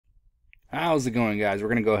How's it going, guys? We're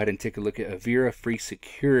going to go ahead and take a look at Avira Free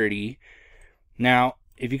Security. Now,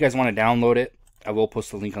 if you guys want to download it, I will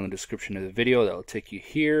post a link on the description of the video that will take you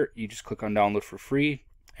here. You just click on download for free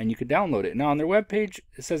and you can download it. Now, on their webpage,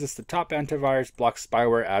 it says it's the top antivirus, blocks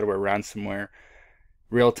spyware, adware, ransomware,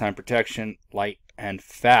 real-time protection, light and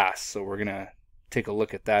fast. So we're going to take a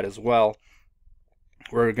look at that as well.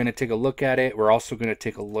 We're going to take a look at it. We're also going to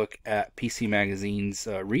take a look at PC Magazine's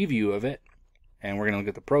review of it. And we're going to look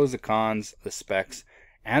at the pros, the cons, the specs,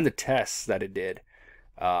 and the tests that it did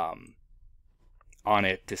on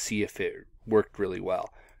it to see if it worked really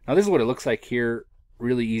well. Now, this is what it looks like here.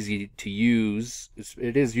 Really easy to use.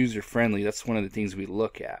 It is user-friendly. That's one of the things we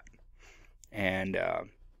look at. And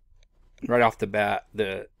right off the bat,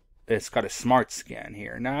 it's got a smart scan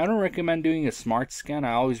here. Now, I don't recommend doing a smart scan.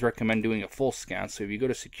 I always recommend doing a full scan. So if you go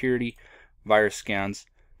to security, virus scans,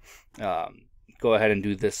 go ahead and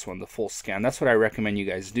do this one, the full scan. That's what I recommend you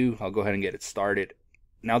guys do. I'll go ahead and get it started.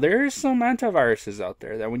 Now, there is some antiviruses out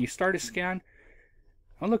there that when you start a scan,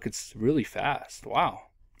 oh look, it's really fast. Wow.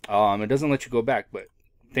 It doesn't let you go back, but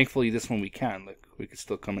thankfully this one we can. Look, we can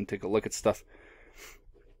still come and take a look at stuff.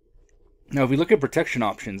 Now, if we look at protection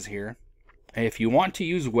options here, if you want to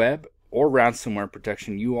use web or ransomware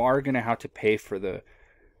protection, you are going to have to pay for the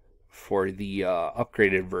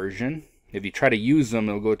upgraded version. If you try to use them,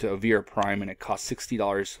 it'll go to Avira Prime, and it costs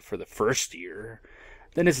 $60 for the first year.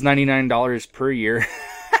 Then it's $99 per year.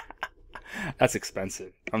 That's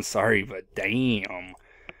expensive. I'm sorry, but damn.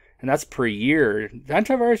 And that's per year. The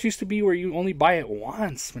antivirus used to be where you only buy it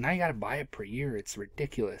once, but now you gotta buy it per year. It's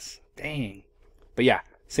ridiculous. Dang. But yeah,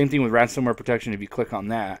 same thing with ransomware protection. If you click on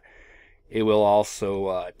that, it will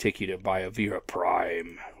also take you to buy Avira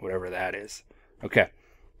Prime, whatever that is. Okay.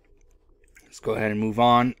 Let's go ahead and move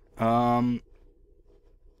on.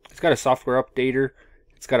 It's got a software updater.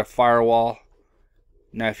 It's got a firewall.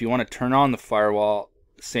 Now, if you want to turn on the firewall,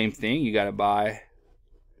 same thing. You got to buy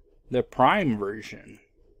the Prime version.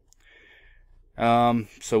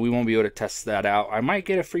 So we won't be able to test that out. I might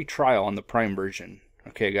get a free trial on the Prime version.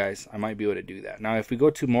 Okay, guys, I might be able to do that. Now, if we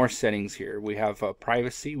go to more settings here, we have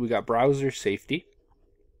privacy. We got browser safety.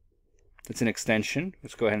 It's an extension.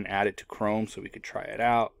 Let's go ahead and add it to Chrome so we could try it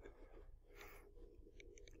out.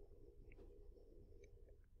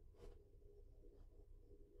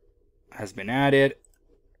 Has been added,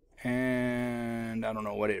 and I don't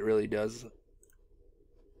know what it really does.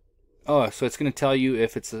 Oh, so it's going to tell you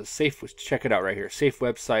if it's a safe. Check it out right here. Safe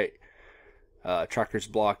website. Trackers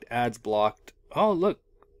blocked. Ads blocked. Oh, look.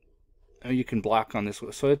 Oh, you can block on this.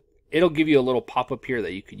 So it'll give you a little pop-up here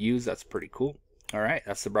that you could use. That's pretty cool. All right,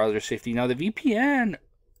 that's the browser safety. Now the VPN,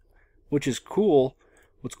 which is cool.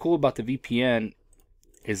 What's cool about the VPN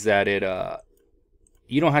is that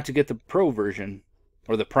you don't have to get the Pro version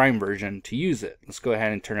or the Prime version to use it. Let's go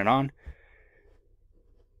ahead and turn it on.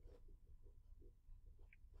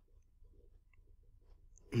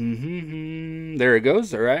 There it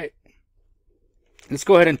goes. All right. Let's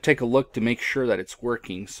go ahead and take a look to make sure that it's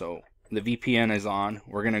working. So the VPN is on.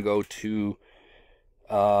 We're going to go to,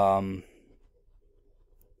 man,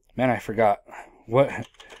 I forgot. What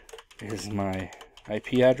is my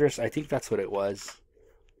IP address? I think that's what it was.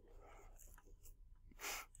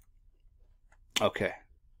 Okay.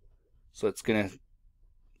 So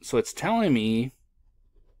it's telling me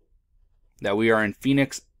that we are in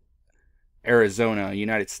Phoenix, Arizona,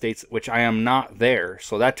 United States, which I am not there.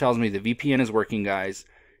 So that tells me the VPN is working, guys.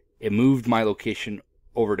 It moved my location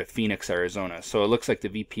over to Phoenix, Arizona. So it looks like the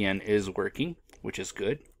VPN is working, which is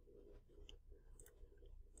good.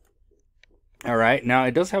 All right. Now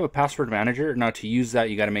it does have a password manager. Now to use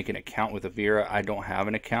that, you got to make an account with Avira. I don't have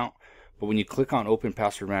an account. But when you click on Open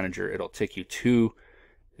Password Manager, it'll take you to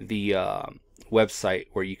the website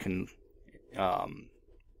where you can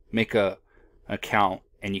make an account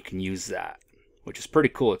and you can use that, which is pretty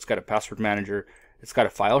cool. It's got a password manager. It's got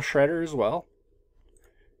a file shredder as well.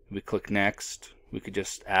 If we click Next, we could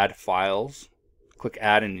just add files. Click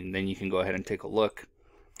Add, and then you can go ahead and take a look.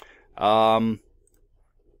 And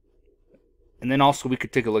then also we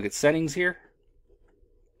could take a look at settings here.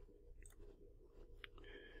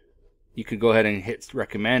 You could go ahead and hit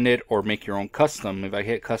recommended or make your own custom. If I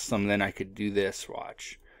hit custom, then I could do this.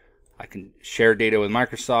 Watch. I can share data with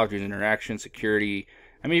Microsoft, use interaction, security.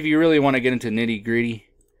 I mean, if you really want to get into nitty gritty,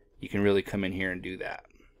 you can really come in here and do that.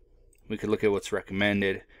 We could look at what's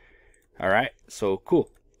recommended. All right, so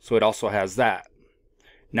cool. So it also has that.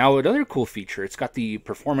 Now, another cool feature, it's got the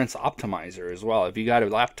performance optimizer as well. If you got a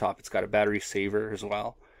laptop, it's got a battery saver as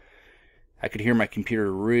well. I could hear my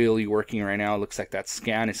computer really working right now. It looks like that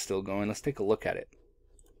scan is still going. Let's take a look at it.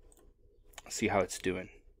 See how it's doing.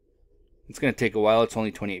 It's going to take a while. It's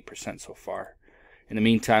only 28% so far. In the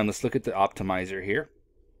meantime, let's look at the optimizer here.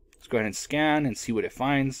 Let's go ahead and scan and see what it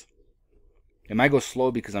finds. It might go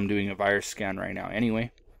slow because I'm doing a virus scan right now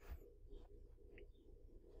anyway.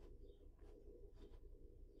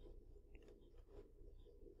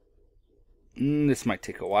 This might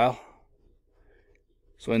take a while.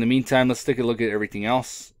 So in the meantime, let's take a look at everything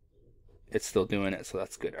else. It's still doing it, so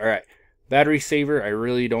that's good. All right. Battery saver, I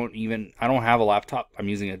don't have a laptop. I'm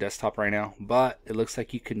using a desktop right now, but it looks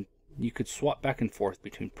like you could swap back and forth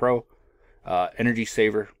between Pro, energy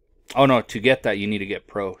saver. Oh no, to get that you need to get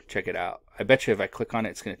Pro. Check it out. I bet you if I click on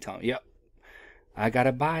it, it's going to tell me, yep, I got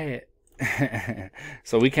to buy it.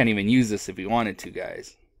 So we can't even use this if we wanted to,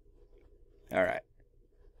 guys. All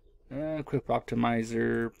right. Quick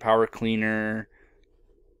optimizer, power cleaner.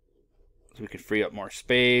 So we can free up more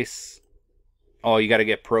space. Oh, you got to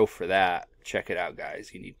get Pro for that. Check it out,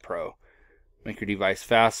 guys. You need Pro. Make your device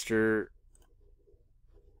faster.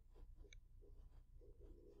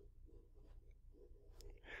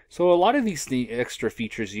 So a lot of these extra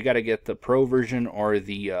features, you got to get the Pro version or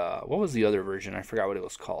the, what was the other version? I forgot what it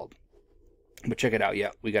was called. But check it out. Yeah,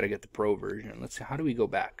 we got to get the Pro version. Let's see. How do we go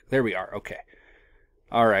back? There we are. Okay.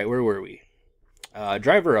 All right. Where were we?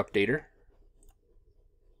 Driver updater.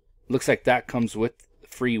 Looks like that comes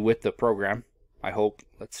free with the program. I hope.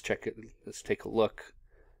 Let's check it. Let's take a look.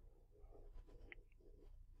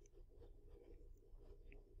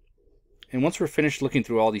 And once we're finished looking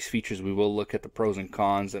through all these features, we will look at the pros and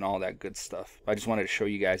cons and all that good stuff. I just wanted to show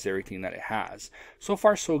you guys everything that it has. So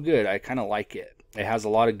far, so good. I kind of like it. It has a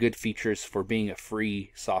lot of good features for being a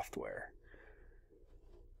free software.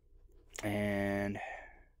 And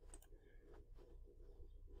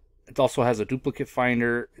it also has a duplicate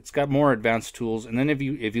finder. It's got more advanced tools. And then if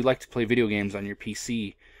you like to play video games on your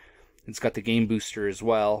PC, it's got the game booster as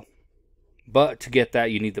well. But to get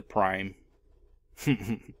that, you need the Prime.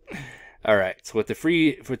 All right. So with the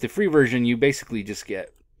free version, you basically just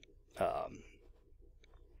get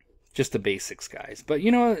just the basics, guys. But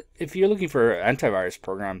you know, if you're looking for an antivirus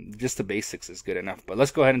program, just the basics is good enough. But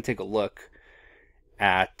let's go ahead and take a look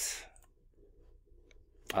at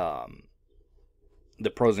the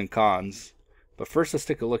pros and cons. But first, let's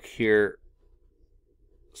take a look here.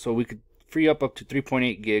 So we could free up to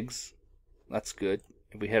 3.8 gigs. That's good.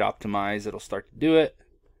 If we hit optimize, it'll start to do it.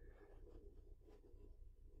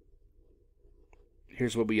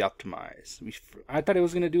 Here's what we optimize. I thought it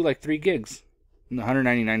was going to do like 3 gigs.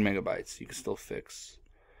 199 megabytes. You can still fix.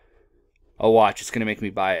 Oh, watch. It's going to make me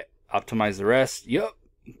buy it. Optimize the rest. Yep.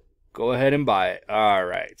 Go ahead and buy it. All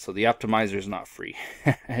right. So the optimizer is not free.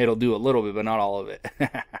 It'll do a little bit, but not all of it.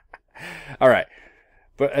 All right.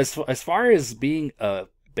 But as far as being a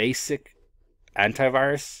basic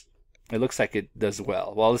antivirus, it looks like it does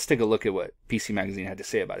well. Well, let's take a look at what PC Magazine had to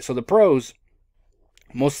say about it. So the pros,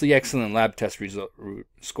 mostly excellent lab test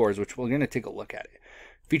scores, which we're going to take a look at it.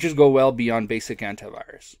 Features go well beyond basic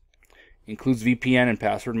antivirus. Includes VPN and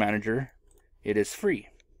password manager. It is free.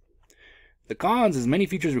 The cons is many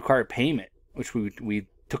features require payment, which we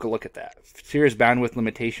took a look at that. Serious bandwidth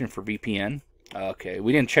limitation for VPN. Okay,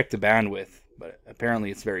 we didn't check the bandwidth, but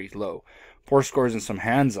apparently it's very low. Poor scores and some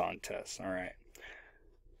hands-on tests. All right.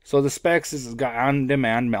 So the specs is got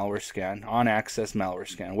on-demand malware scan, on-access malware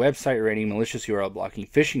scan, website rating, malicious URL blocking,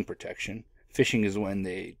 phishing protection. Phishing is when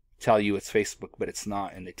they tell you it's Facebook, but it's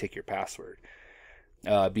not, and they take your password.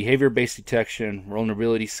 Behavior-based detection,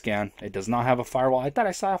 vulnerability scan. It does not have a firewall. I thought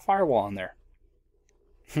I saw a firewall on there.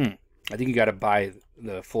 I think you got to buy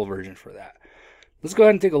the full version for that. Let's go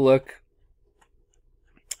ahead and take a look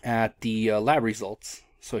at the lab results.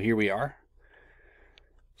 So here we are.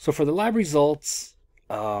 So for the lab results,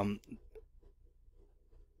 hold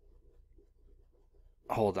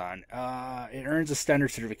on. It earns a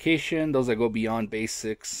standard certification. Those that go beyond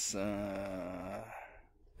basics,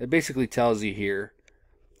 it basically tells you here.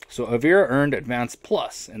 So Avira earned Advanced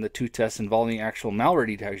Plus in the 2 tests involving actual malware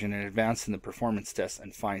detection and Advanced in the performance test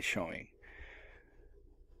and fine showing.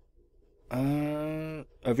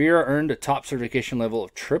 Avira earned a top certification level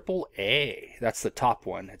of AAA. That's the top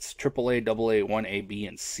one. It's AAA, AA, 1A, B,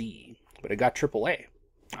 and C. But it got AAA.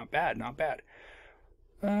 Not bad, not bad.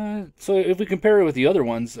 So if we compare it with the other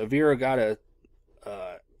ones, Avira got it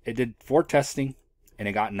did 4 testing and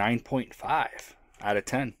it got 9.5 out of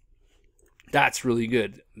 10. That's really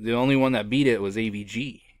good. The only one that beat it was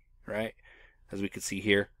AVG, right? As we can see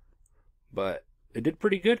here. But it did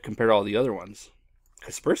pretty good compared to all the other ones.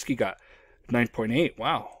 Kaspersky got 9.8.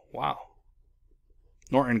 Wow.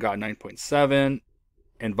 Norton got 9.7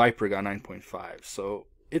 and Viper got 9.5. So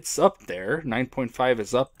it's up there. 9.5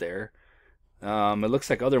 is up there. It looks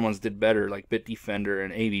like other ones did better, like Bitdefender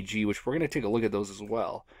and AVG, which we're going to take a look at those as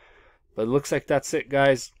well. But it looks like that's it,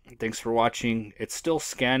 guys. Thanks for watching. It's still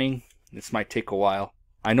scanning. This might take a while.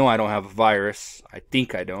 I know I don't have a virus. I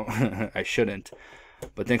think I don't. I shouldn't.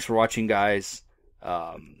 But thanks for watching, guys.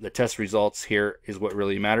 The test results here is what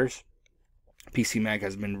really matters. PCMag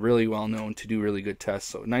has been really well known to do really good tests.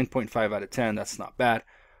 So 9.5 out of 10, that's not bad.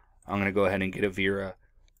 I'm going to go ahead and get Avira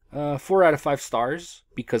 4 out of 5 stars,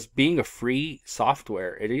 because being a free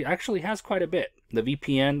software, it actually has quite a bit. The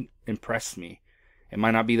VPN impressed me. It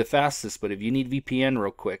might not be the fastest, but if you need VPN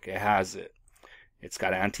real quick, it has it. It's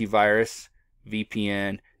got antivirus,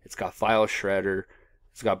 VPN, it's got file shredder,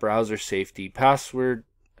 it's got browser safety, password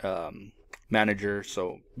manager,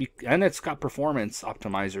 and it's got performance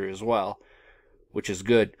optimizer as well, which is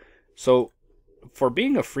good. So for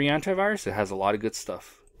being a free antivirus, it has a lot of good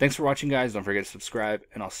stuff. Thanks for watching, guys. Don't forget to subscribe,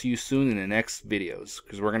 and I'll see you soon in the next videos,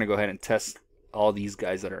 because we're going to go ahead and test all these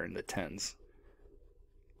guys that are in the 10s.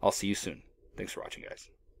 I'll see you soon. Thanks for watching, guys.